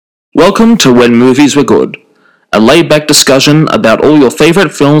Welcome to When Movies Were Good, a laid-back discussion about all your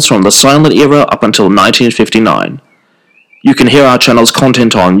favourite films from the silent era up until 1959. You can hear our channel's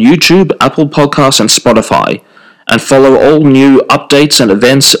content on YouTube, Apple Podcasts and Spotify, and follow all new updates and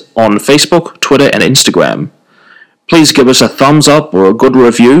events on Facebook, Twitter and Instagram. Please give us a thumbs up or a good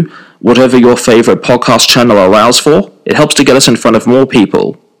review, whatever your favourite podcast channel allows for. It helps to get us in front of more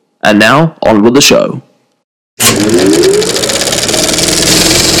people. And now, on with the show.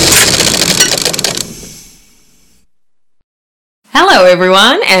 Hello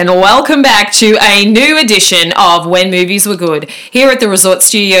everyone and welcome back to a new edition of When Movies Were Good here at the Resort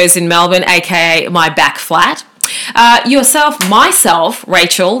Studios in Melbourne, aka my back flat. Myself,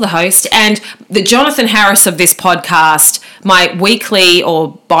 Rachel, the host, and the Jonathan Harris of this podcast, my weekly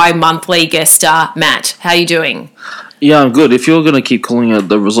or bi-monthly guest star, Matt. How are you doing? Yeah, I'm good. If you're going to keep calling it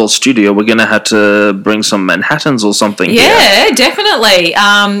the Resort Studio, we're going to have to bring some Manhattans or something Yeah, here. Definitely.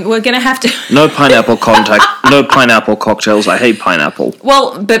 We're going to have to... No pineapple no pineapple cocktails. I hate pineapple.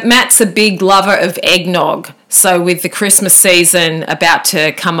 Well, but Matt's a big lover of eggnog. So with the Christmas season about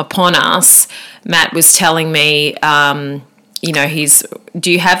to come upon us, Matt was telling me, do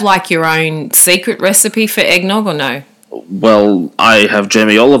you have like your own secret recipe for eggnog or no? Well, I have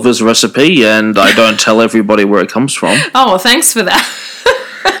Jamie Oliver's recipe, and I don't tell everybody where it comes from. Oh, well, thanks for that.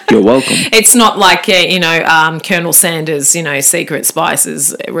 You're welcome. It's not like, Colonel Sanders', secret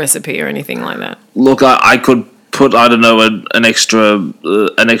spices recipe or anything like that. Look, I could put, I don't know, an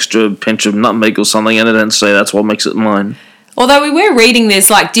extra pinch of nutmeg or something in it and say that's what makes it mine. Although we were reading there's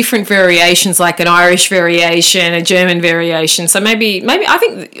like different variations, like an Irish variation, a German variation. So maybe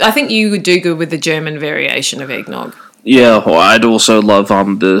I think you would do good with the German variation of eggnog. Yeah, well, I'd also love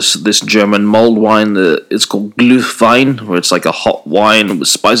this German mulled wine. It's called Glühwein, where it's like a hot wine with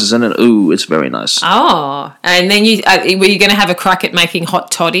spices in it. Ooh, it's very nice. Oh, and then were you going to have a crack at making hot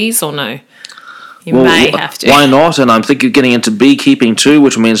toddies or no? You may have to. Why not? And I'm thinking of getting into beekeeping too,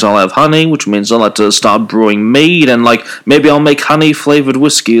 which means I'll have honey, which means I'll have to start brewing mead, and maybe I'll make honey-flavoured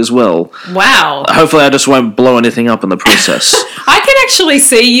whiskey as well. Wow. Hopefully I just won't blow anything up in the process. I can actually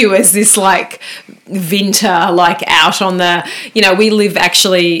see you as this vintner, out on the, we live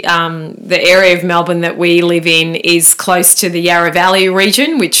actually, the area of Melbourne that we live in is close to the Yarra Valley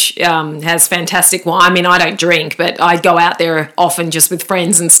region, which has fantastic wine. I mean, I don't drink, but I go out there often just with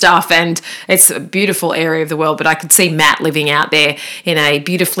friends and stuff, and it's a beautiful area of the world. But I could see Matt living out there in a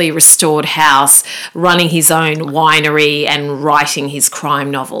beautifully restored house, running his own winery and writing his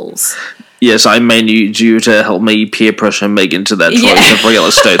crime novels. Yes, I may need you to help me peer pressure Meg into that choice of real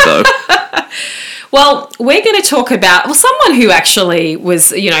estate, though. Well, we're going to talk about someone who actually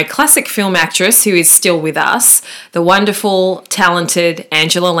was, classic film actress who is still with us, the wonderful, talented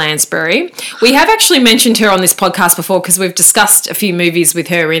Angela Lansbury. We have actually mentioned her on this podcast before because we've discussed a few movies with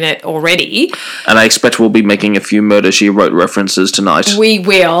her in it already. And I expect we'll be making a few Murder, She Wrote references tonight. We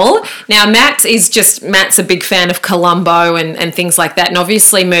will. Now, Matt's a big fan of Columbo and things like that. And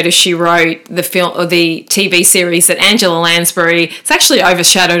obviously Murder, She Wrote, the film or the TV series that Angela Lansbury, it's actually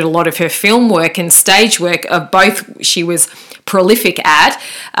overshadowed a lot of her film work and stage work of both she was prolific at,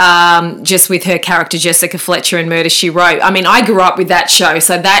 just with her character Jessica Fletcher in Murder, She Wrote. I mean, I grew up with that show,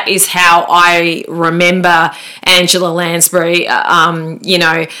 so that is how I remember Angela Lansbury. Matt,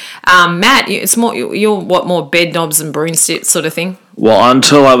 it's you're more Bedknobs and Broomsticks sort of thing? Well,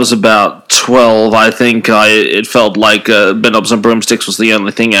 until I was about 12, I think it felt like Bedknobs and Broomsticks was the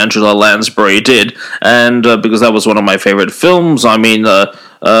only thing Angela Lansbury did, and because that was one of my favourite films, I mean,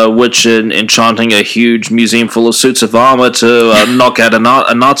 which enchanting a huge museum full of suits of armour to knock out a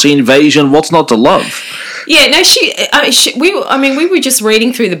Nazi invasion, what's not to love? Yeah, no, we were just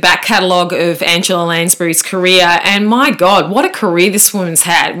reading through the back catalogue of Angela Lansbury's career, and my God, what a career this woman's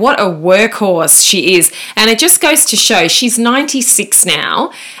had. What a workhorse she is. And it just goes to show she's 96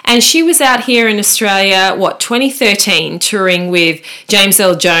 now, and she was out here in Australia, 2013, touring with James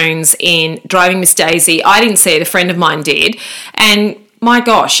Earl Jones in Driving Miss Daisy. I didn't see it, a friend of mine did. And my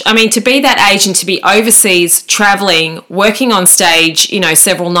gosh, I mean, to be that age and to be overseas, travelling, working on stage,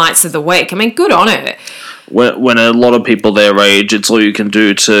 several nights of the week, I mean, good on her. When a lot of people their age, it's all you can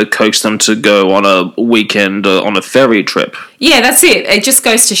do to coax them to go on a weekend on a ferry trip. Yeah, that's it. It just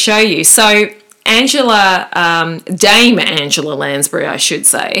goes to show you. So Dame Angela Lansbury, I should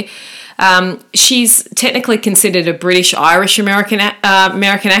say, she's technically considered a British-Irish American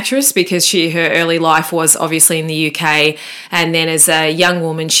actress because her early life was obviously in the UK, and then as a young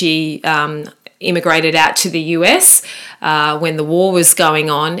woman she immigrated out to the US when the war was going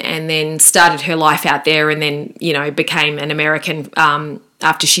on, and then started her life out there, and then became an American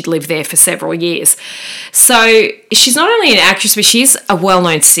after she'd lived there for several years. So she's not only an actress, but she's a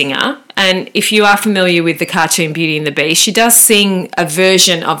well-known singer. And if you are familiar with the cartoon Beauty and the Beast, she does sing a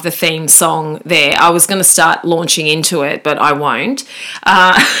version of the theme song there. I was going to start launching into it, but I won't.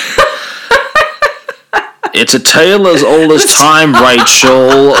 It's a tale as old as time,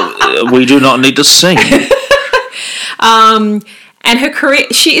 Rachel. We do not need to sing. And her career,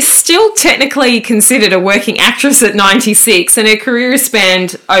 she is still technically considered a working actress at 96, and her career has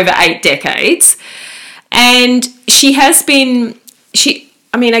spanned over 8 decades. And she has been,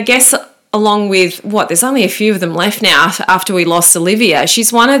 I guess along with, there's only a few of them left now after we lost Olivia.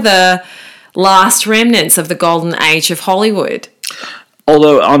 She's one of the last remnants of the golden age of Hollywood.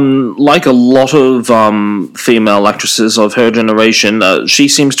 Although, unlike a lot of female actresses of her generation, she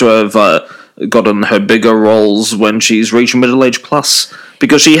seems to have gotten her bigger roles when she's reached middle age plus.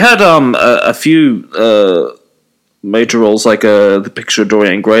 Because she had a few major roles, like the Picture of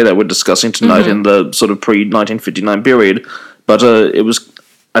Dorian Gray that we're discussing tonight in the sort of pre-1959 period. But it was,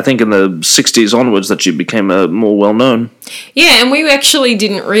 I think, in the 60s onwards that she became more well-known. Yeah, and we actually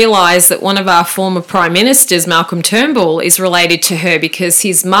didn't realise that one of our former Prime Ministers, Malcolm Turnbull, is related to her because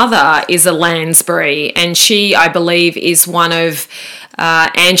his mother is a Lansbury, and she, I believe, is one of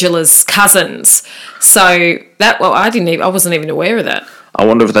Angela's cousins. So I wasn't even aware of that. I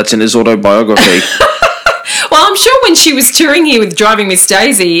wonder if that's in his autobiography. Well, I'm sure when she was touring here with Driving Miss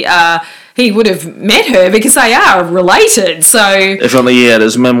Daisy, he would have met her because they are related. So if only he had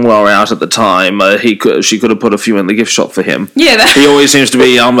his memoir out at the time, she could have put a few in the gift shop for him. Yeah, he always seems to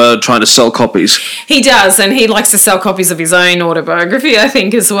be trying to sell copies. He does, and he likes to sell copies of his own autobiography, I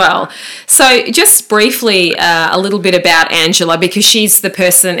think, as well. So just briefly, a little bit about Angela, because she's the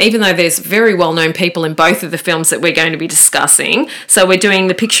person, even though there's very well-known people in both of the films that we're going to be discussing. So we're doing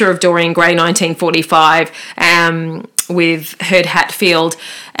The Picture of Dorian Gray, 1945, with Herd Hatfield,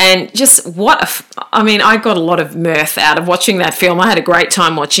 and just I got a lot of mirth out of watching that film. I had a great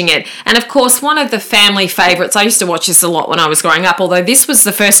time watching it. And of course, one of the family favourites, I used to watch this a lot when I was growing up, although this was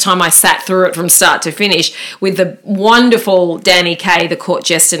the first time I sat through it from start to finish, with the wonderful Danny Kaye, The Court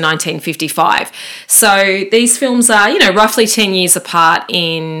Jester, 1955. So these films are, roughly 10 years apart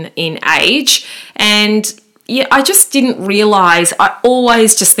in age, and yeah, I just didn't realise. I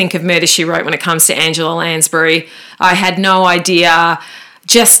always just think of Murder, She Wrote when it comes to Angela Lansbury. I had no idea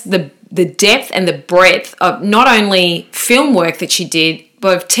just the depth and the breadth of not only film work that she did,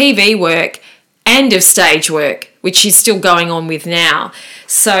 but of TV work and of stage work, which she's still going on with now.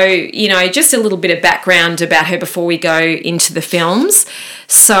 So, just a little bit of background about her before we go into the films.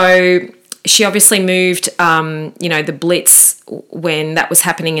 So she obviously moved, the Blitz when that was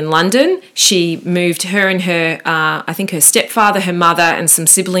happening in London. She moved, her and her, I think her stepfather, her mother and some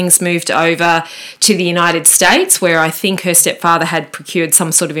siblings moved over to the United States, where I think her stepfather had procured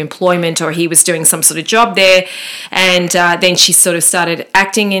some sort of employment, or he was doing some sort of job there. And then she sort of started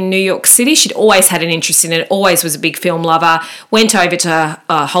acting in New York City. She'd always had an interest in it, always was a big film lover. Went over to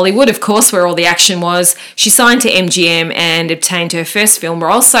Hollywood, of course, where all the action was. She signed to MGM and obtained her first film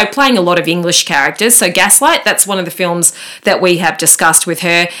role, so playing a lot of English characters. So Gaslight, that's one of the films that we have discussed with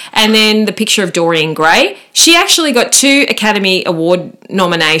her. And then The Picture of Dorian Gray. She actually got 2 Academy Award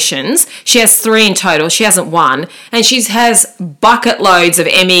nominations. She has 3 in total. She hasn't won. And she has bucket loads of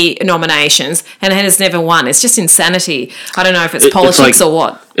Emmy nominations and has never won. It's just insanity. I don't know if it's politics or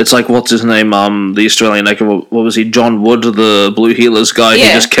what. It's like, what's his name? The Australian actor, what was he? John Wood, the Blue Heelers guy. Yeah.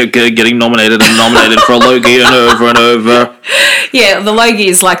 He just kept getting nominated and nominated for a Logie and over and over. Yeah, the Logie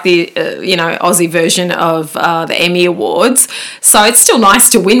is like the, Aussie version of the Emmy Awards. So it's still nice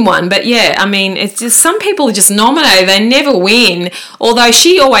to win one. But yeah, I mean, it's just some people are just nominated. They never win. Although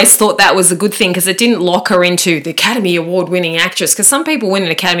she always thought that was a good thing because it didn't lock her into the Academy Award winning actress. Because some people win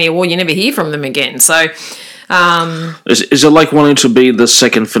an Academy Award, you never hear from them again. So is it like wanting to be the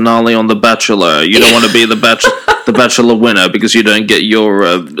second finale on The Bachelor? You don't want to be the Bachelor winner because you don't get your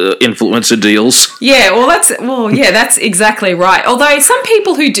influencer deals. Yeah, that's exactly right. Although some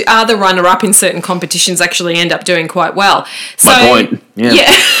people who are the runner-up in certain competitions actually end up doing quite well. So, my point. Yeah.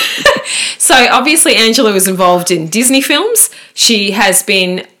 So obviously Angela was involved in Disney films. She has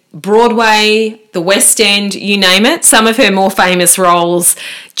been Broadway, the West End, you name it. Some of her more famous roles,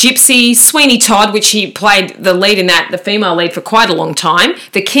 Gypsy, Sweeney Todd, which she played the lead in that, the female lead, for quite a long time,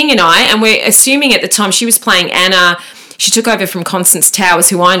 The King and I, and we're assuming at the time she was playing Anna. She took over from Constance Towers,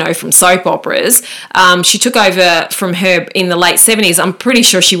 who I know from soap operas. She took over from her in the late 70s. I'm pretty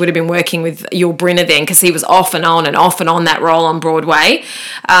sure she would have been working with Yul Brynner then, because he was off and on that role on Broadway.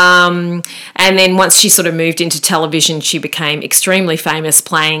 And then once she sort of moved into television, she became extremely famous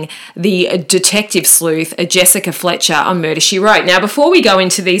playing the detective sleuth Jessica Fletcher on Murder, She Wrote. Now, before we go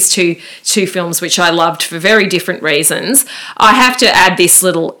into these two films, which I loved for very different reasons, I have to add this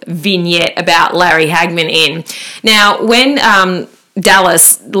little vignette about Larry Hagman in. Now, when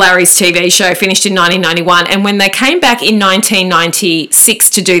Dallas, Larry's TV show, finished in 1991, and when they came back in 1996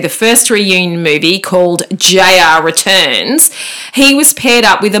 to do the first reunion movie called JR Returns, he was paired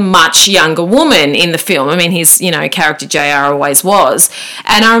up with a much younger woman in the film. I mean, his, character JR always was.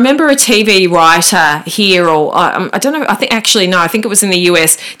 And I remember a TV writer here, or I don't know, I think it was in the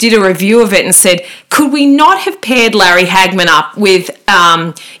US, did a review of it and said, could we not have paired Larry Hagman up with,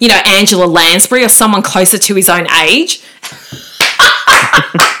 Angela Lansbury or someone closer to his own age?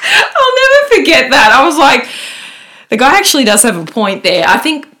 I'll never forget that. I was like, the guy actually does have a point there. I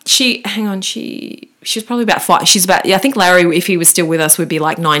think she's probably about 5. I think Larry, if he was still with us, would be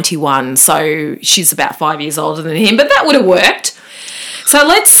like 91. So she's about 5 years older than him, but that would have worked. So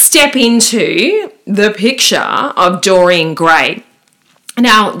let's step into the Picture of Dorian Gray.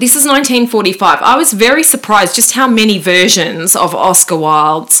 Now, this is 1945. I was very surprised just how many versions of Oscar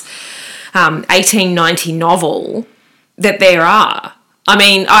Wilde's 1890 novel that there are. I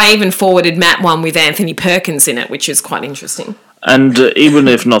mean, I even forwarded Matt one with Anthony Perkins in it, which is quite interesting. And even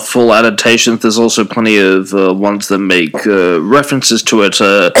if not full adaptations, there's also plenty of ones that make references to it,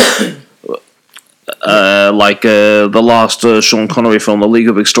 like the last Sean Connery film, The League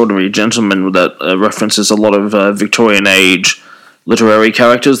of Extraordinary Gentlemen, that references a lot of Victorian age literary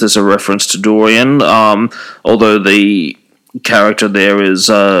characters. There's a reference to Dorian, although the character there is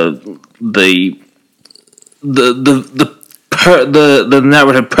the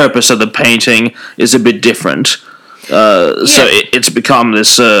narrative purpose of the painting is a bit different. So it's become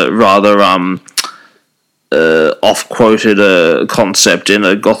this rather off-quoted concept in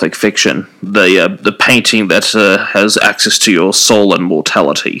a Gothic fiction. The painting that has access to your soul and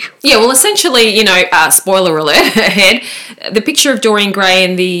mortality. Yeah, well, essentially, spoiler alert ahead, the Picture of Dorian Gray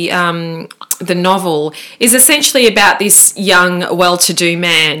and the novel is essentially about this young, well-to-do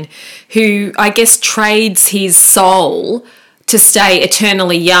man who, I guess, trades his soul to stay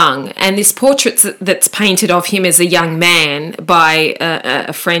eternally young. And this portrait that's painted of him as a young man by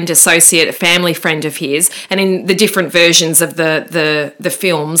a friend, associate, a family friend of his, and in the different versions of the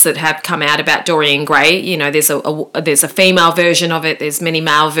films that have come out about Dorian Gray, there's a female version of it, there's many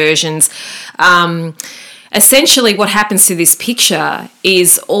male versions. Essentially what happens to this picture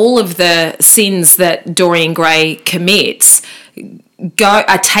is all of the sins that Dorian Gray commits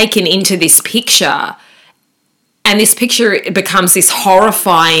are taken into this picture, and this picture becomes this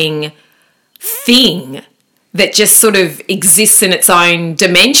horrifying thing that just sort of exists in its own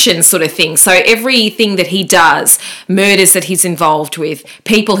dimension sort of thing. So everything that he does, murders that he's involved with,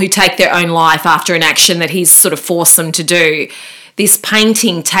 people who take their own life after an action that he's sort of forced them to do, this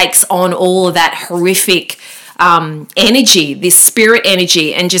painting takes on all of that horrific energy, this spirit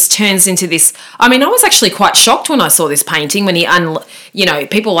energy, and just turns into this. I mean, I was actually quite shocked when I saw this painting, when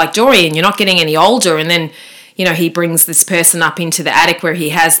people like Dorian, you're not getting any older, and then, he brings this person up into the attic where he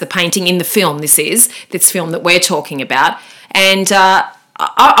has the painting in the film. This film that we're talking about. And I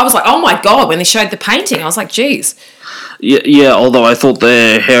was like, oh my God, when they showed the painting, I was like, geez. Yeah, although I thought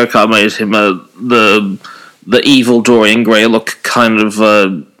the haircut made him the evil Dorian Gray look kind of,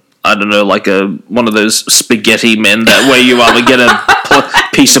 I don't know, like one of those spaghetti men where you either get a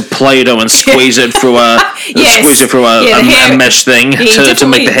piece of Play-Doh and squeeze it through a mesh thing to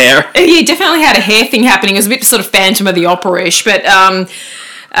make the hair. He definitely had a hair thing happening. It was a bit sort of Phantom of the Opera-ish, but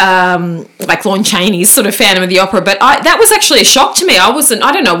like Lon Chaney's sort of Phantom of the Opera. But that was actually a shock to me. I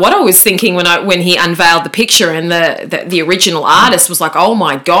don't know what I was thinking when he unveiled the picture, and the original artist was like, oh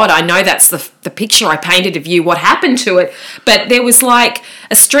my God, I know that's the picture I painted of you. What happened to it? But there was like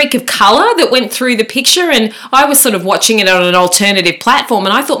a streak of colour that went through the picture, and I was sort of watching it on an alternative platform,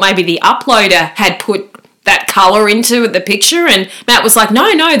 and I thought maybe the uploader had put that colour into the picture, and Matt was like, no,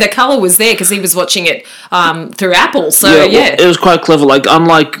 the colour was there because he was watching it through Apple. So yeah. Well, it was quite clever. Like,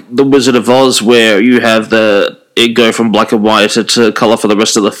 unlike The Wizard of Oz, where you have it go from black and white to colour for the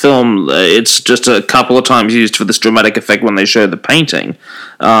rest of the film, it's just a couple of times used for this dramatic effect when they show the painting,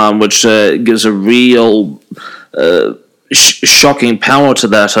 which gives a real shocking power to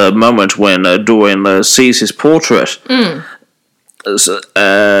that moment when Dorian sees his portrait.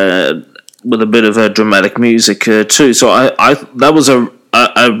 With a bit of dramatic music too, so I that was a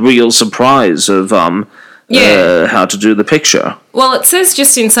real surprise of how to do the picture. Well, it says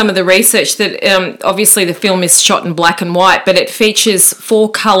just in some of the research that obviously the film is shot in black and white, but it features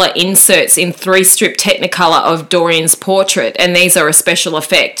 4-colour inserts in 3-strip Technicolor of Dorian's portrait, and these are a special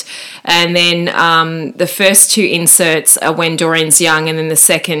effect. And then the first 2 inserts are when Dorian's young, and then the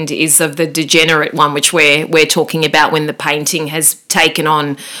second is of the degenerate one, which we're talking about when the painting has taken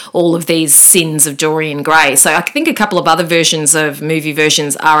on all of these sins of Dorian Gray. So I think a couple of other movie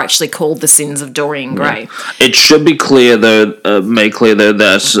versions are actually called The Sins of Dorian Gray. It should be clear, though, made clear, though,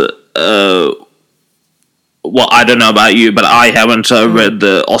 that well, I don't know about you, but I haven't read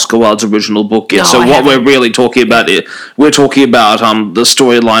the Oscar Wilde's original book yet. No, so I what haven't. we're really talking about, we're talking about the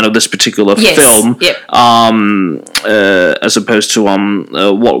storyline of this particular film, as opposed to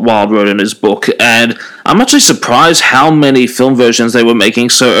what Wilde wrote in his book. And I'm actually surprised how many film versions they were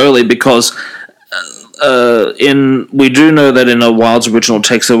making so early, because we do know that in Wilde's original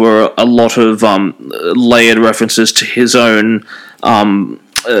text there were a lot of layered references to his own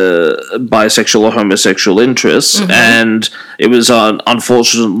bisexual or homosexual interests, and it was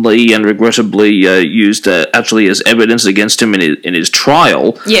unfortunately and regrettably used actually as evidence against him in his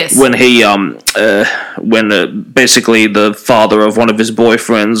trial. Yes, when he when basically the father of one of his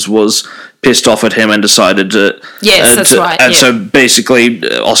boyfriends was pissed off at him and decided to. Yes, that's right. And so basically,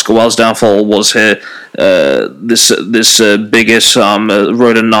 Oscar Wilde's downfall was this biggest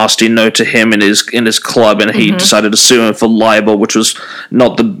wrote a nasty note to him in his club, and he decided to sue him for libel, which was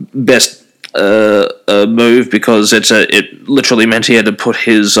not the best move, because it literally meant he had to put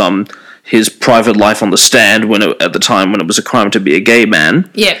his private life on the stand at the time when it was a crime to be a gay man.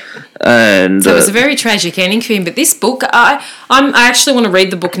 Yeah. And so it was a very tragic ending for him. But this book, I actually want to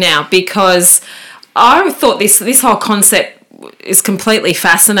read the book now, because I thought this whole concept is completely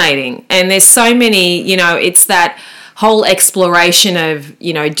fascinating. And there's so many, it's that whole exploration of,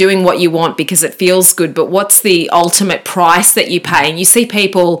 doing what you want because it feels good, but what's the ultimate price that you pay? And you see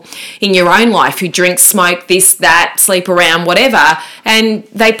people in your own life who drink, smoke, this, that, sleep around, whatever, and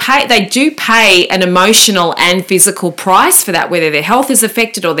they do pay an emotional and physical price for that, whether their health is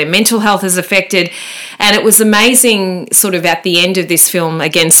affected or their mental health is affected. And it was amazing sort of at the end of this film,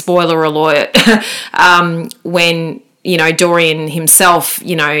 again, spoiler alert, when, Dorian himself,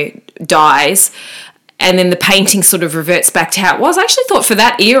 dies, and then the painting sort of reverts back to how it was. I actually thought for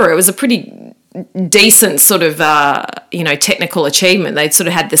that era it was a pretty decent sort of, technical achievement. They'd sort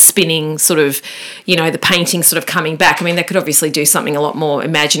of had the spinning sort of, the painting sort of coming back. I mean, they could obviously do something a lot more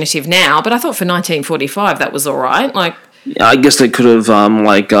imaginative now, but I thought for 1945 that was all right. Yeah, I guess they could have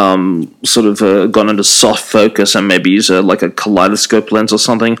sort of gone into soft focus and maybe use a kaleidoscope lens or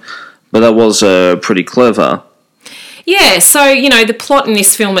something, but that was pretty clever. Yeah, so, the plot in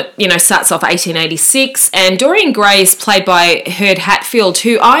this film, starts off 1886, and Dorian Gray is played by Hurd Hatfield,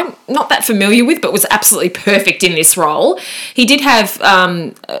 who I'm not that familiar with, but was absolutely perfect in this role. He did have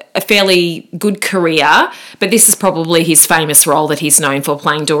a fairly good career, but this is probably his famous role that he's known for,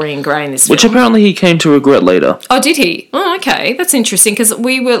 playing Dorian Gray in this film. Which apparently he came to regret later. Oh, did he? Oh, okay, that's interesting, because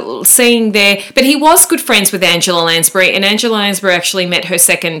we were seeing there... But he was good friends with Angela Lansbury, and Angela Lansbury actually met her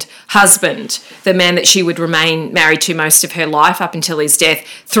second husband, the man that she would remain married to most of her life up until his death,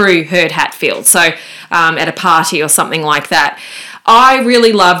 through Hurd Hatfield. So at a party or something like that. I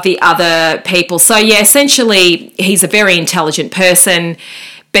really love the other people. So yeah, essentially he's a very intelligent person,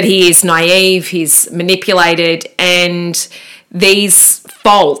 but he is naive, he's manipulated, and these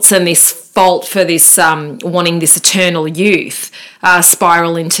faults and this fault for this wanting this eternal youth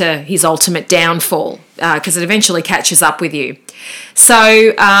spiral into his ultimate downfall, because it eventually catches up with you.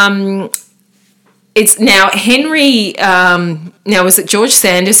 So it's now Henry. Now, was it George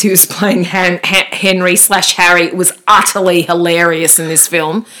Sanders who was playing Henry/Harry? Was utterly hilarious in this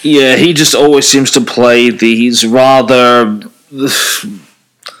film. Yeah, he just always seems to play these rather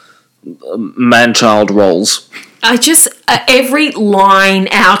man-child roles. Every line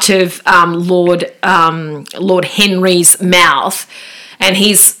out of Lord Henry's mouth, and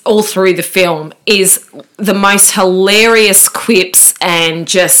he's all through the film, is the most hilarious quips and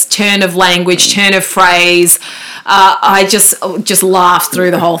just turn of language, turn of phrase. I just laughed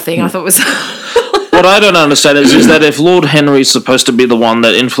through the whole thing. I thought it was... What I don't understand is that if Lord Henry's supposed to be the one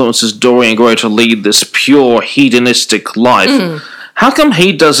that influences Dorian Gray to lead this pure hedonistic life, how come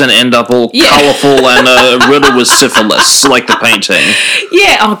he doesn't end up all colourful and riddled with syphilis like the painting?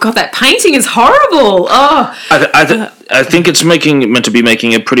 Yeah, oh god, that painting is horrible. Oh, I think it's meant to be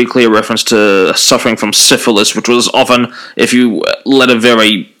making a pretty clear reference to suffering from syphilis, which was often, if you led a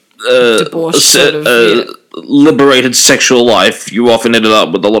very liberated sexual life, you often ended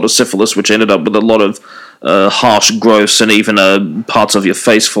up with a lot of syphilis, which ended up with a lot of harsh growths and even parts of your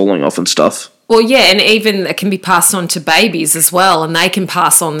face falling off and stuff. Well, yeah, and even it can be passed on to babies as well, and they can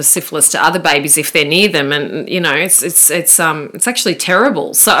pass on the syphilis to other babies if they're near them, and you know, it's actually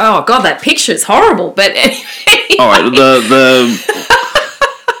terrible. So, oh god, that picture is horrible. But anyway, all right,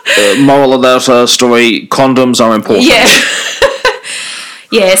 the moral of that story: condoms are important. Yeah,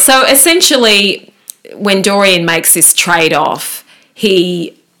 yeah. So essentially, when Dorian makes this trade-off,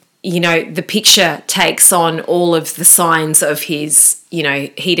 he, you know, the picture takes on all of the signs of his, you know,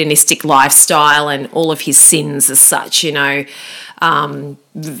 hedonistic lifestyle and all of his sins as such, you know,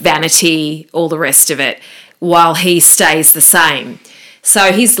 vanity, all the rest of it, while he stays the same.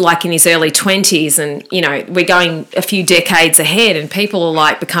 So he's like in his early 20s and, you know, we're going a few decades ahead and people are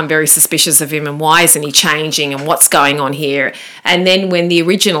like become very suspicious of him and why isn't he changing and what's going on here? And then when the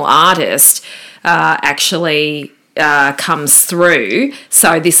original artist actually comes through.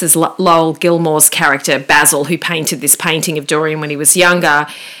 So this is Lowell Gilmore's character, Basil, who painted this painting of Dorian when he was younger.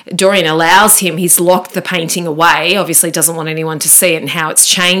 Dorian allows him, he's locked the painting away, obviously doesn't want anyone to see it and how it's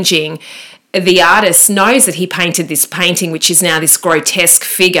changing. The artist knows that he painted this painting, which is now this grotesque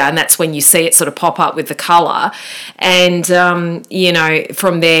figure, and that's when you see it sort of pop up with the colour. And, you know,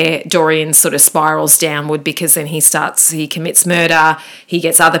 from there, Dorian sort of spirals downward because then he commits murder, he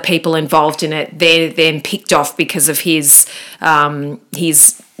gets other people involved in it. They're then picked off because of his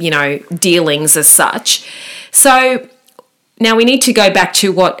you know, dealings as such. So now we need to go back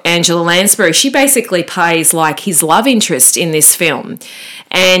to what Angela Lansbury, she basically plays like his love interest in this film.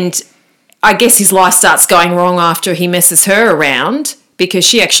 And I guess his life starts going wrong after he messes her around because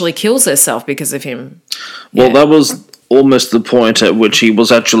she actually kills herself because of him. Well, yeah. That was almost the point at which he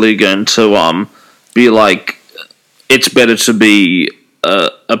was actually going to be like, it's better to be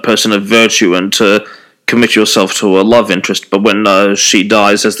a person of virtue and to commit yourself to a love interest. But when she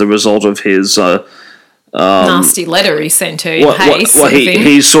dies as the result of his nasty letter he sent her in haste,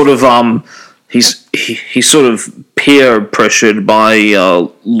 he's sort of he's sort of peer pressured by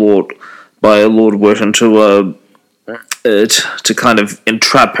Lord Wharton to kind of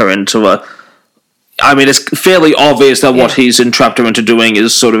entrap her into a. I mean, it's fairly obvious that what he's entrapped her into doing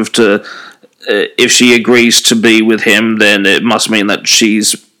is sort of to. If she agrees to be with him, then it must mean that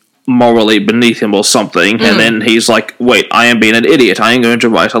she's morally beneath him or something. And then he's like, "Wait, I am being an idiot. I am going to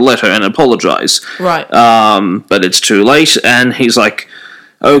write a letter and apologize." Right. But it's too late, and he's like,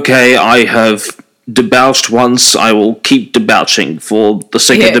 "Okay, I have debauched once. I will keep debauching for the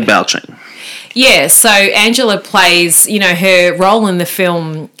sake of debauching." Yeah, so Angela plays, you know, her role in the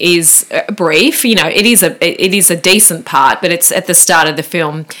film is brief. You know, it is a decent part, but it's at the start of the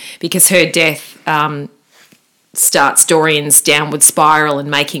film because her death starts Dorian's downward spiral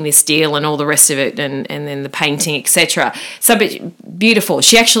and making this deal and all the rest of it, and then the painting, etc. So, but beautiful.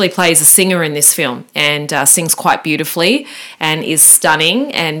 She actually plays a singer in this film and sings quite beautifully and is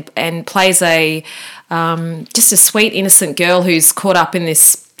stunning and plays a just a sweet, innocent girl who's caught up in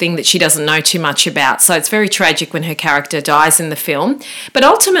this thing that she doesn't know too much about. So it's very tragic when her character dies in the film. But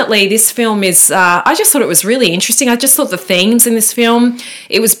ultimately, this film is, I just thought it was really interesting. I just thought the themes in this film,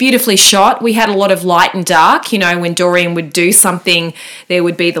 it was beautifully shot. We had a lot of light and dark. You know, when Dorian would do something, there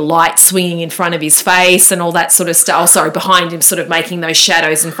would be the light swinging in front of his face and all that sort of stuff. Oh, sorry, behind him, sort of making those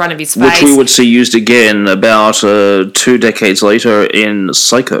shadows in front of his face. Which we would see used again about 2 decades later in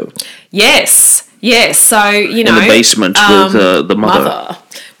Psycho. Yes. Yes, so, you know... in the basement with the mother.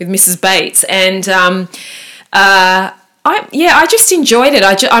 With Mrs. Bates. And, I just enjoyed it.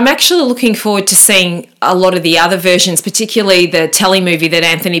 I'm actually looking forward to seeing a lot of the other versions, particularly the telemovie that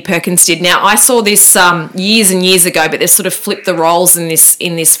Anthony Perkins did. Now, I saw this years and years ago, but they sort of flipped the roles in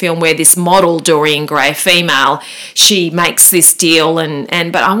this film where this model, Dorian Gray, female, she makes this deal,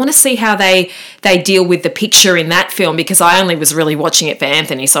 but I want to see how they deal with the picture in that film because I only was really watching it for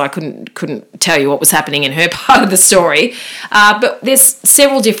Anthony, so I couldn't tell you what was happening in her part of the story. But there's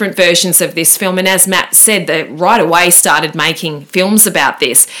several different versions of this film, and as Matt said, they right away started making films about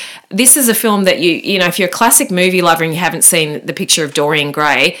this. This is a film that you know, if you're a classic movie lover and you haven't seen The Picture of Dorian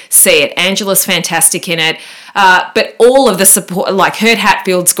Gray, see it. Angela's fantastic in it. But all of the support, like Hurt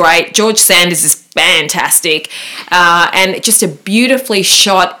Hatfield's great, George Sanders is fantastic, and just a beautifully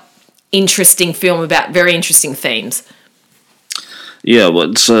shot, interesting film about very interesting themes. Yeah,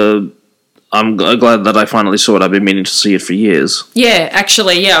 well, it's I'm glad that I finally saw it. I've been meaning to see it for years. Yeah,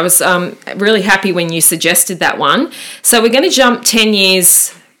 actually, I was really happy when you suggested that one. So we're going to jump 10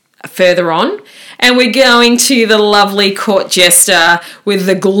 years further on, and we're going to the lovely Court Jester with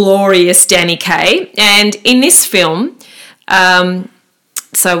the glorious Danny Kaye. And in this film,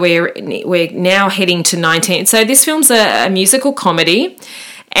 so we're now heading to 19. So this film's a musical comedy,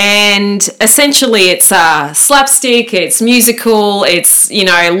 And essentially it's slapstick, it's musical, it's,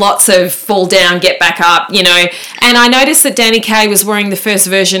 lots of fall down, get back up, And I noticed that Danny Kaye was wearing the first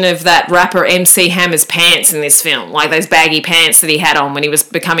version of that rapper MC Hammer's pants in this film, like those baggy pants that he had on when he was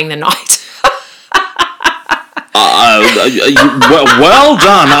becoming the Knight. Well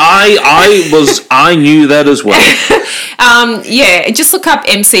done. I knew that as well. Just look up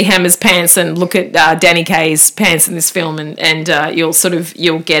MC Hammer's pants and look at Danny Kaye's pants in this film, and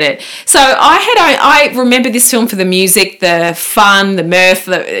you'll get it. So I remember this film for the music, the fun, the mirth,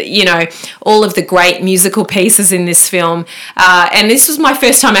 all of the great musical pieces in this film. And this was my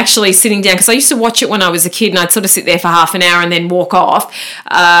first time actually sitting down, because I used to watch it when I was a kid, and I'd sort of sit there for half an hour and then walk off.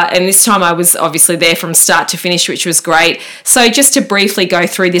 And this time I was obviously there from start to finish, which was great. So just to briefly go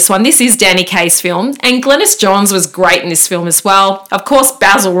through this one, this is Danny Kaye's film, and Glynis Johns was great in this film as well. Of course,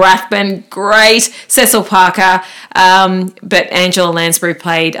 Basil Rathbone, great. Cecil Parker, but Angela Lansbury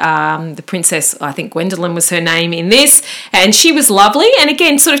played the princess, I think Gwendolyn was her name in this, and she was lovely. And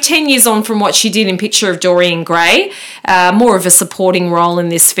again, sort of 10 years on from what she did in Picture of Dorian Gray, more of a supporting role in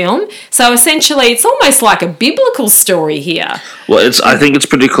this film. So essentially, it's almost like a biblical story here. Well, I think it's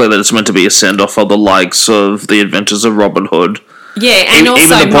pretty clear that it's meant to be a send-off of the likes of The Adventures of Robin Hood. Yeah, and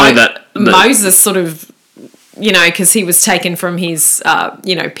also even the point that Moses sort of, because he was taken from his,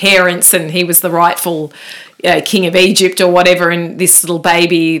 parents, and he was the rightful king of Egypt or whatever, and this little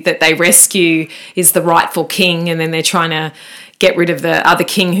baby that they rescue is the rightful king, and then they're trying to get rid of the other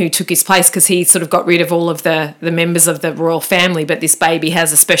king who took his place, because he sort of got rid of all of the members of the royal family, but this baby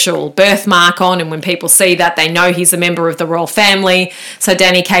has a special birthmark on, and when people see that, they know he's a member of the royal family. So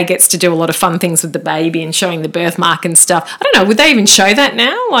Danny Kaye gets to do a lot of fun things with the baby and showing the birthmark and stuff. I don't know, would they even show that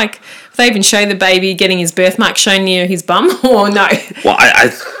now? Like, would they even show the baby getting his birthmark shown near his bum, or no? Well,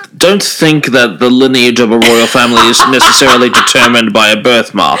 I don't think that the lineage of a royal family is necessarily determined by a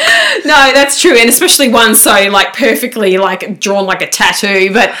birthmark. No, that's true, and especially one so perfectly drawn like a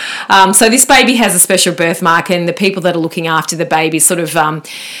tattoo. But so this baby has a special birthmark, and the people that are looking after the baby sort of sort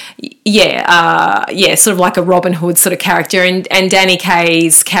of like a Robin Hood sort of character. And Danny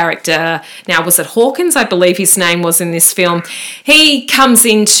Kaye's character, now was it Hawkins, I believe his name was in this film, he comes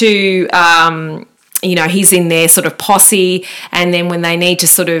into he's in their sort of posse, and then when they need to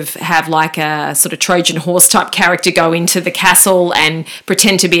sort of have like a sort of Trojan horse type character go into the castle and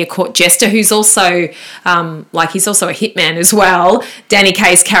pretend to be a court jester, who's also he's also a hitman as well, Danny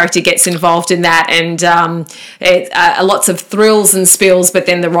Kaye's character gets involved in that, and lots of thrills and spills, but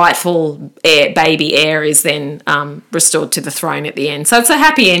then the rightful baby heir is then restored to the throne at the end. So it's a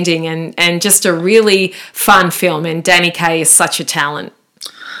happy ending, and just a really fun film, and Danny Kaye is such a talent.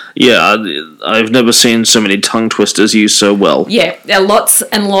 Yeah, I've never seen so many tongue twisters used so well. Yeah, there are lots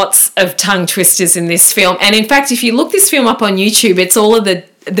and lots of tongue twisters in this film. And in fact, if you look this film up on YouTube, it's all of the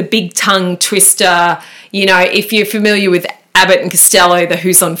big tongue twister, if you're familiar with Abbott and Costello, the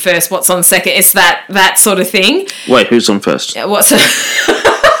who's on first, what's on second, it's that sort of thing. Wait, who's on first?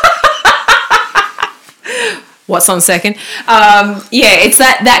 What's on second? It's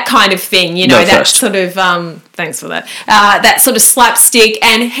that kind of thing, that first. Sort of, thanks for that, that sort of slapstick,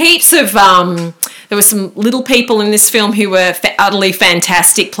 and heaps of, there were some little people in this film who were utterly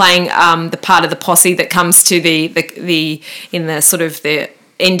fantastic, playing the part of the posse that comes to the in the sort of the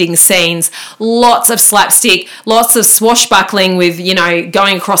ending scenes. Lots of slapstick, lots of swashbuckling with,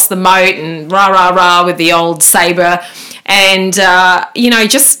 going across the moat and rah with the old sabre, and,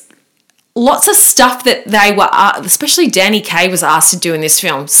 just lots of stuff that they were, especially Danny Kaye was asked to do in this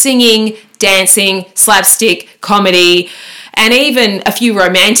film. Singing, dancing, slapstick, comedy, and even a few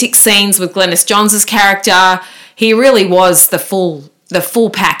romantic scenes with Glynis Johns' character. He really was the full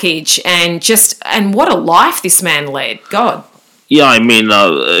package, and what a life this man led. God. Yeah, I mean,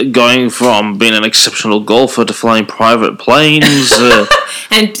 going from being an exceptional golfer to flying private planes.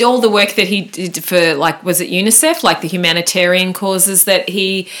 And all the work that he did for, was it UNICEF? The humanitarian causes that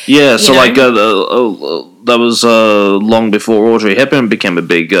he... Yeah, so, that was long before Audrey Hepburn became a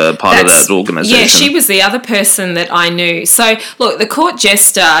big part of that organisation. Yeah, she was the other person that I knew. So, look, The Court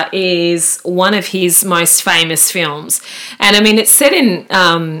Jester is one of his most famous films. And, I mean, it's set in,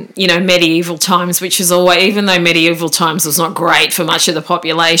 medieval times, which is always... Even though medieval times was not great for much of the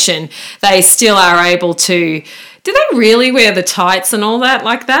population, they still are able to... Do they really wear the tights and all that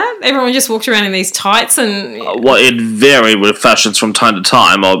like that? Everyone just walked around in these tights and... Well, it varied with fashions from time to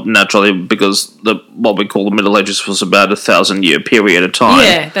time, naturally, because what we call the Middle Ages was about 1,000-year period of time.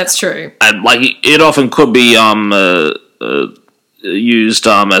 Yeah, that's true. And, it often could be used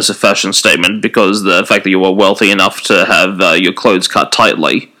as a fashion statement because the fact that you were wealthy enough to have your clothes cut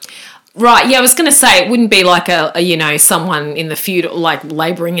tightly. Right, yeah, I was going to say it wouldn't be like someone in the feudal, like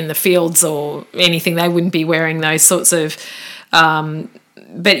labouring in the fields or anything. They wouldn't be wearing those sorts of,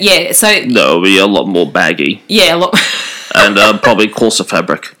 but yeah, so... No, it would be a lot more baggy. Yeah, a lot... and probably coarser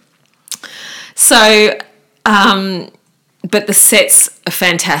fabric. So, but the sets are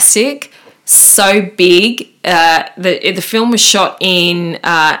fantastic, so big. The film was shot in...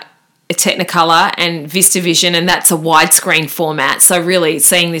 Technicolor and VistaVision, and that's a widescreen format. So really,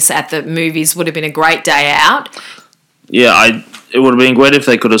 seeing this at the movies would have been a great day out. Yeah, it would have been great if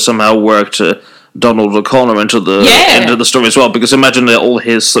they could have somehow worked Donald O'Connor into the story as well. Because imagine all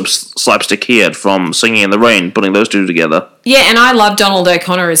his slapstick he had from Singing in the Rain, putting those two together. Yeah, and I love Donald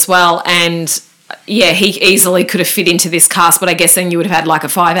O'Connor as well, and yeah, he easily could have fit into this cast, but I guess then you would have had like a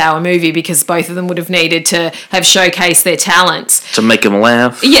 5-hour movie because both of them would have needed to have showcased their talents. To make them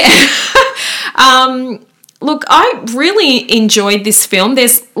laugh. Yeah. Look, I really enjoyed this film.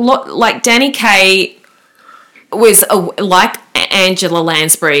 There's like Danny Kaye was, like Angela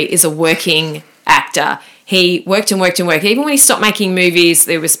Lansbury, is a working actor. He worked and worked and worked. Even when he stopped making movies,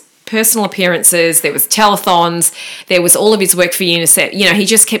 there was personal appearances, there was telethons, there was all of his work for UNICEF. You know, he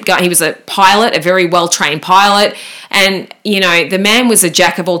just kept going. He was a pilot, a very well-trained pilot, and, you know, the man was a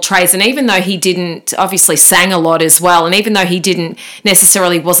jack of all trades. And even though he didn't, obviously sang a lot as well, and even though he didn't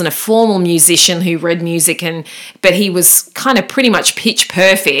necessarily, wasn't a formal musician who read music, but he was kind of pretty much pitch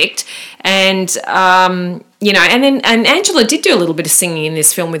perfect. And, you know, and Angela did do a little bit of singing in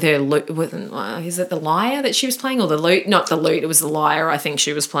this film with her lute. Is it the lyre that she was playing, or the lute? Not the lute, it was the lyre I think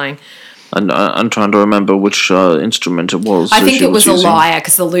she was playing. And I'm trying to remember which instrument it was. I think it was a lyre,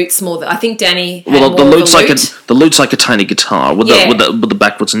 because the lute's more. I think Danny had well, more the lute's of a lute. the lute's like a tiny guitar with the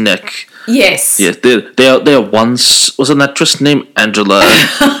backwards neck. Yes. Yeah, there once was an actress named Angela.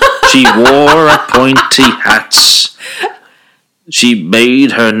 She wore a pointy hat. She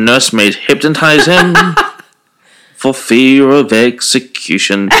made her nursemaid hypnotize him for fear of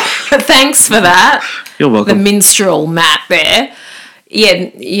execution. Thanks for that. You're welcome. The minstrel Matt there.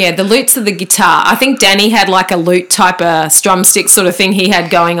 Yeah, the lutes of the guitar. I think Danny had like a lute type of drumstick sort of thing he had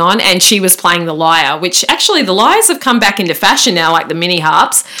going on, and she was playing the lyre, which actually the lyres have come back into fashion now, like the mini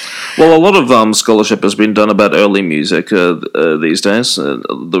harps. Well, a lot of scholarship has been done about early music these days.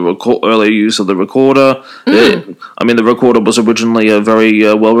 Early use of the recorder. I mean, the recorder was originally a very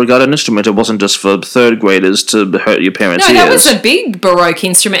well-regarded instrument. It wasn't just for third graders to hurt your parents' ears. No, that was a big Baroque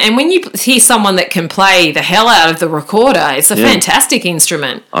instrument. And when you hear someone that can play the hell out of the recorder, it's a fantastic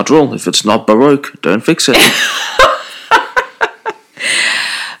instrument. After all, if it's not Baroque, don't fix it.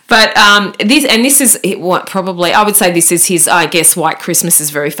 But this is what probably, I would say this is his, I guess White Christmas is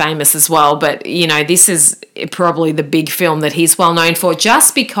very famous as well, but, you know, this is probably the big film that he's well known for,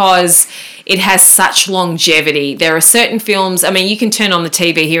 just because it has such longevity. There are certain films, I mean, you can turn on the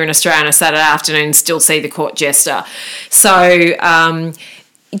TV here in Australia on a Saturday afternoon and still see The Court Jester. So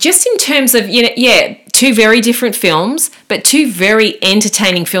just in terms of, you know, two very different films, but two very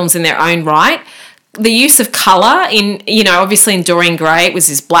entertaining films in their own right. The use of colour in, you know, obviously in Dorian Gray, it was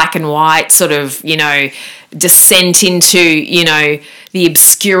this black and white sort of, you know, descent into, you know, the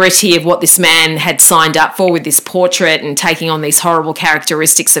obscurity of what this man had signed up for with this portrait and taking on these horrible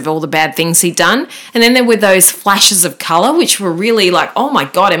characteristics of all the bad things he'd done. And then there were those flashes of colour, which were really like, oh my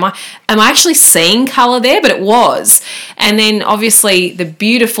God, am I actually seeing colour there? But it was. And then obviously the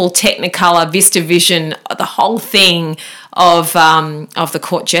beautiful Technicolor VistaVision, the whole thing of the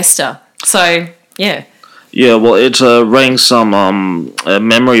Court Jester. So, yeah. Yeah, well, it rang some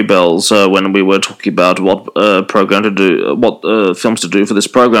memory bells when we were talking about what films to do for this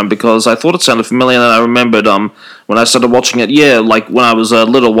program, because I thought it sounded familiar, and I remembered when I started watching it. Yeah, like when I was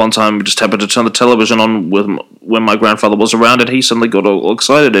little, one time we just happened to turn the television on when my grandfather was around, and he suddenly got all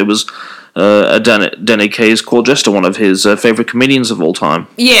excited. It was Danny Kaye's Court Jester, one of his favourite comedians of all time.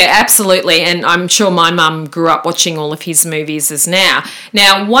 Yeah, absolutely, and I'm sure my mum grew up watching all of his movies as now.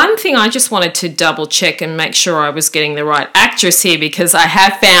 Now, one thing I just wanted to double check and make sure I was getting the right actress here, because I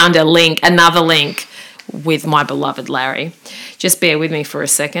have found another link with my beloved Larry. Just bear with me for a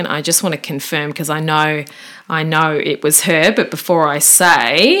second. I just want to confirm, because I know it was her, but before I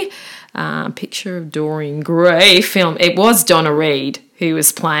say, Picture of Dorian Gray film, it was Donna Reed who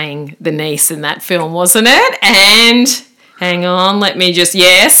was playing the niece in that film, wasn't it? And hang on, let me just,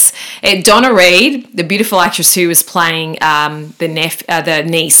 yes. Donna Reed, the beautiful actress who was playing the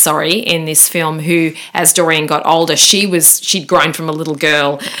niece, in this film, who, as Dorian got older, she'd grown from a little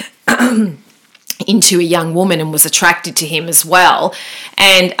girl into a young woman and was attracted to him as well.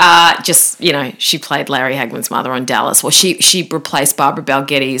 And she played Larry Hagman's mother on Dallas. Well, she replaced Barbara Bel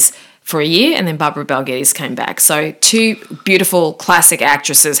Geddes for a year, and then Barbara Bel Geddes came back. So 2 beautiful classic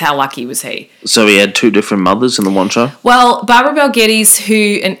actresses. How lucky was he? So he had 2 different mothers in the one show? Well, Barbara Bel Geddes,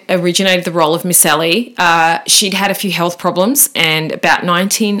 who originated the role of Miss Ellie, she'd had a few health problems, and about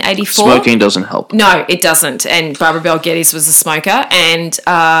 1984... Smoking doesn't help. No, it doesn't. And Barbara Bel Geddes was a smoker, and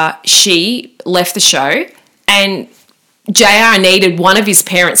she left the show, and JR needed one of his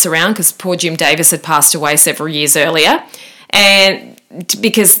parents around because poor Jim Davis had passed away several years earlier, and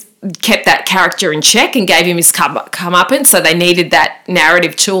because kept that character in check and gave him his comeuppance, so they needed that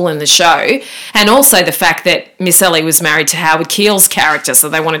narrative tool in the show, and also the fact that Miss Ellie was married to Howard Keel's character, so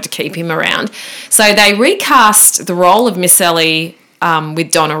they wanted to keep him around. So they recast the role of Miss Ellie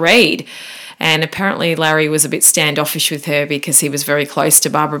with Donna Reed. And apparently Larry was a bit standoffish with her because he was very close to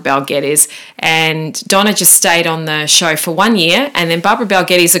Barbara Bel Geddes. And Donna just stayed on the show for 1 year, and then Barbara Bel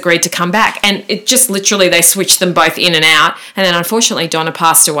Geddes agreed to come back. And it just literally, they switched them both in and out. And then unfortunately Donna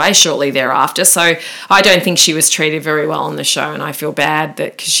passed away shortly thereafter. So I don't think she was treated very well on the show, and I feel bad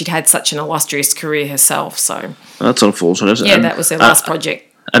that because she'd had such an illustrious career herself. So that's unfortunate. Yeah, that was their last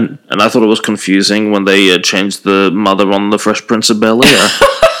project. And I thought it was confusing when they changed the mother on The Fresh Prince of Bel-Air.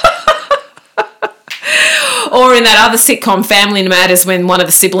 Or in that other sitcom, Family Matters, when one of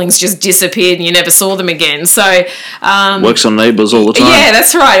the siblings just disappeared and you never saw them again. So works on Neighbours all the time. Yeah,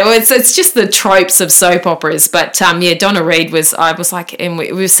 that's right. Well, it's just the tropes of soap operas. But yeah, Donna Reed was. I was like, and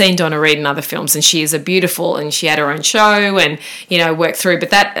we've seen Donna Reed in other films, and she is a beautiful, and she had her own show, and worked through.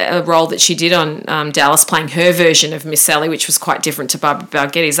 But that role that she did on Dallas, playing her version of Miss Sally, which was quite different to Barbara Bel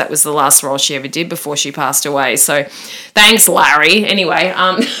Geddes, that was the last role she ever did before she passed away. So thanks, Larry. Anyway.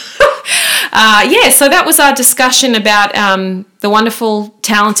 So that was our discussion about the wonderful,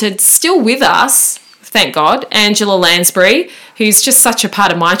 talented, still with us, thank God, Angela Lansbury, who's just such a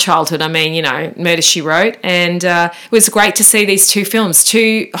part of my childhood. I mean, Murder, She Wrote, and it was great to see these 2 films.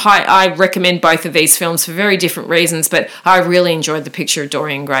 I recommend both of these films for very different reasons, but I really enjoyed The Picture of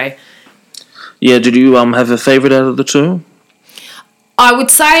Dorian Gray. Yeah, did you have a favourite out of the 2? I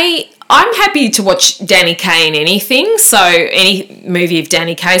would say I'm happy to watch Danny Kaye in anything, so any movie of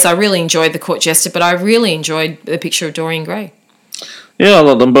Danny Kaye's. I really enjoyed The Court Jester, but I really enjoyed The Picture of Dorian Gray. Yeah, I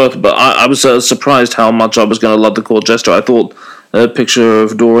love them both, but I was surprised how much I was going to love The Court Jester. I thought The Picture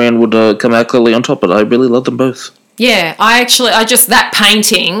of Dorian would come out clearly on top, but I really love them both. Yeah, that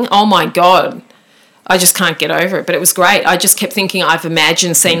painting, oh my God. I just can't get over it, but it was great. I just kept thinking I've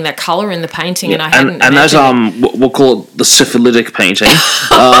imagined seeing that colour in the painting, and I hadn't. And that we'll call it the syphilitic painting.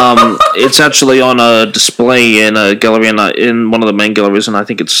 It's actually on a display in a gallery in one of the main galleries, and I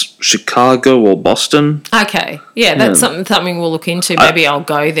think it's Chicago or Boston. Okay, yeah, that's something we'll look into. Maybe I'll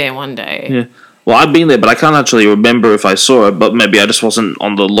go there one day. Yeah. Well, I've been there, but I can't actually remember if I saw it, but maybe I just wasn't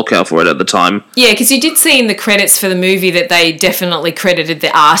on the lookout for it at the time. Yeah, because you did see in the credits for the movie that they definitely credited the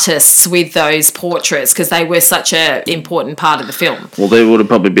artists with those portraits because they were such an important part of the film. Well, they would have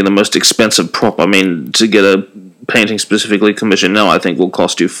probably been the most expensive prop. I mean, to get a painting specifically commissioned now, I think will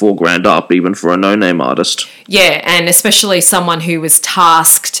cost you $4,000 up, even for a no-name artist. Yeah, and especially someone who was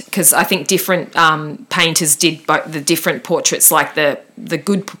tasked, because I think different painters did the different portraits, like the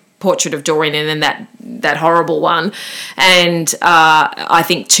good portrait of Dorian and then that horrible one, and I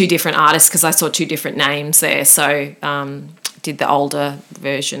think 2 different artists, because I saw 2 different names there, so did the older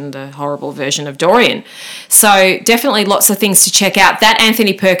version, the horrible version of Dorian. So definitely lots of things to check out. That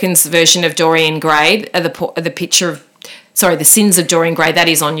Anthony Perkins version of Dorian Gray, the Sins of Dorian Gray, that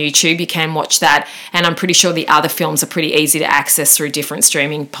is on YouTube. You can watch that, and I'm pretty sure the other films are pretty easy to access through different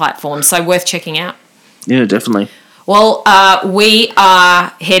streaming platforms, so worth checking out. Yeah, definitely. Well, we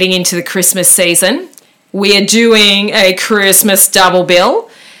are heading into the Christmas season. We are doing a Christmas double bill.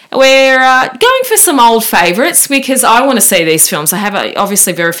 We're going for some old favourites because I want to see these films. I have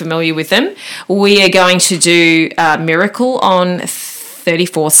obviously very familiar with them. We are going to do Miracle on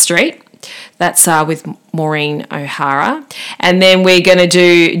 34th Street. That's with Maureen O'Hara. And then we're going to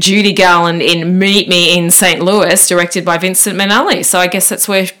do Judy Garland in Meet Me in St. Louis, directed by Vincent Minnelli. So I guess that's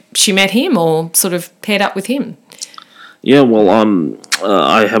where she met him or sort of paired up with him. Yeah, well,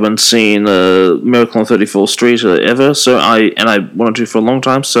 I haven't seen Miracle on 34th Street ever, so I wanted to for a long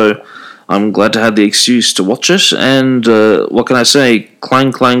time, so I'm glad to have the excuse to watch it. And what can I say?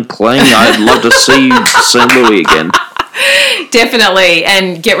 Clang, clang, clang. I'd love to see St. Louis again. Definitely,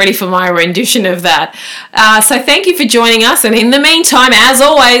 and get ready for my rendition of that. So thank you for joining us, and in the meantime, as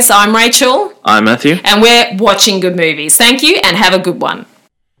always, I'm Rachel. I'm Matthew. And we're watching good movies. Thank you, and have a good one.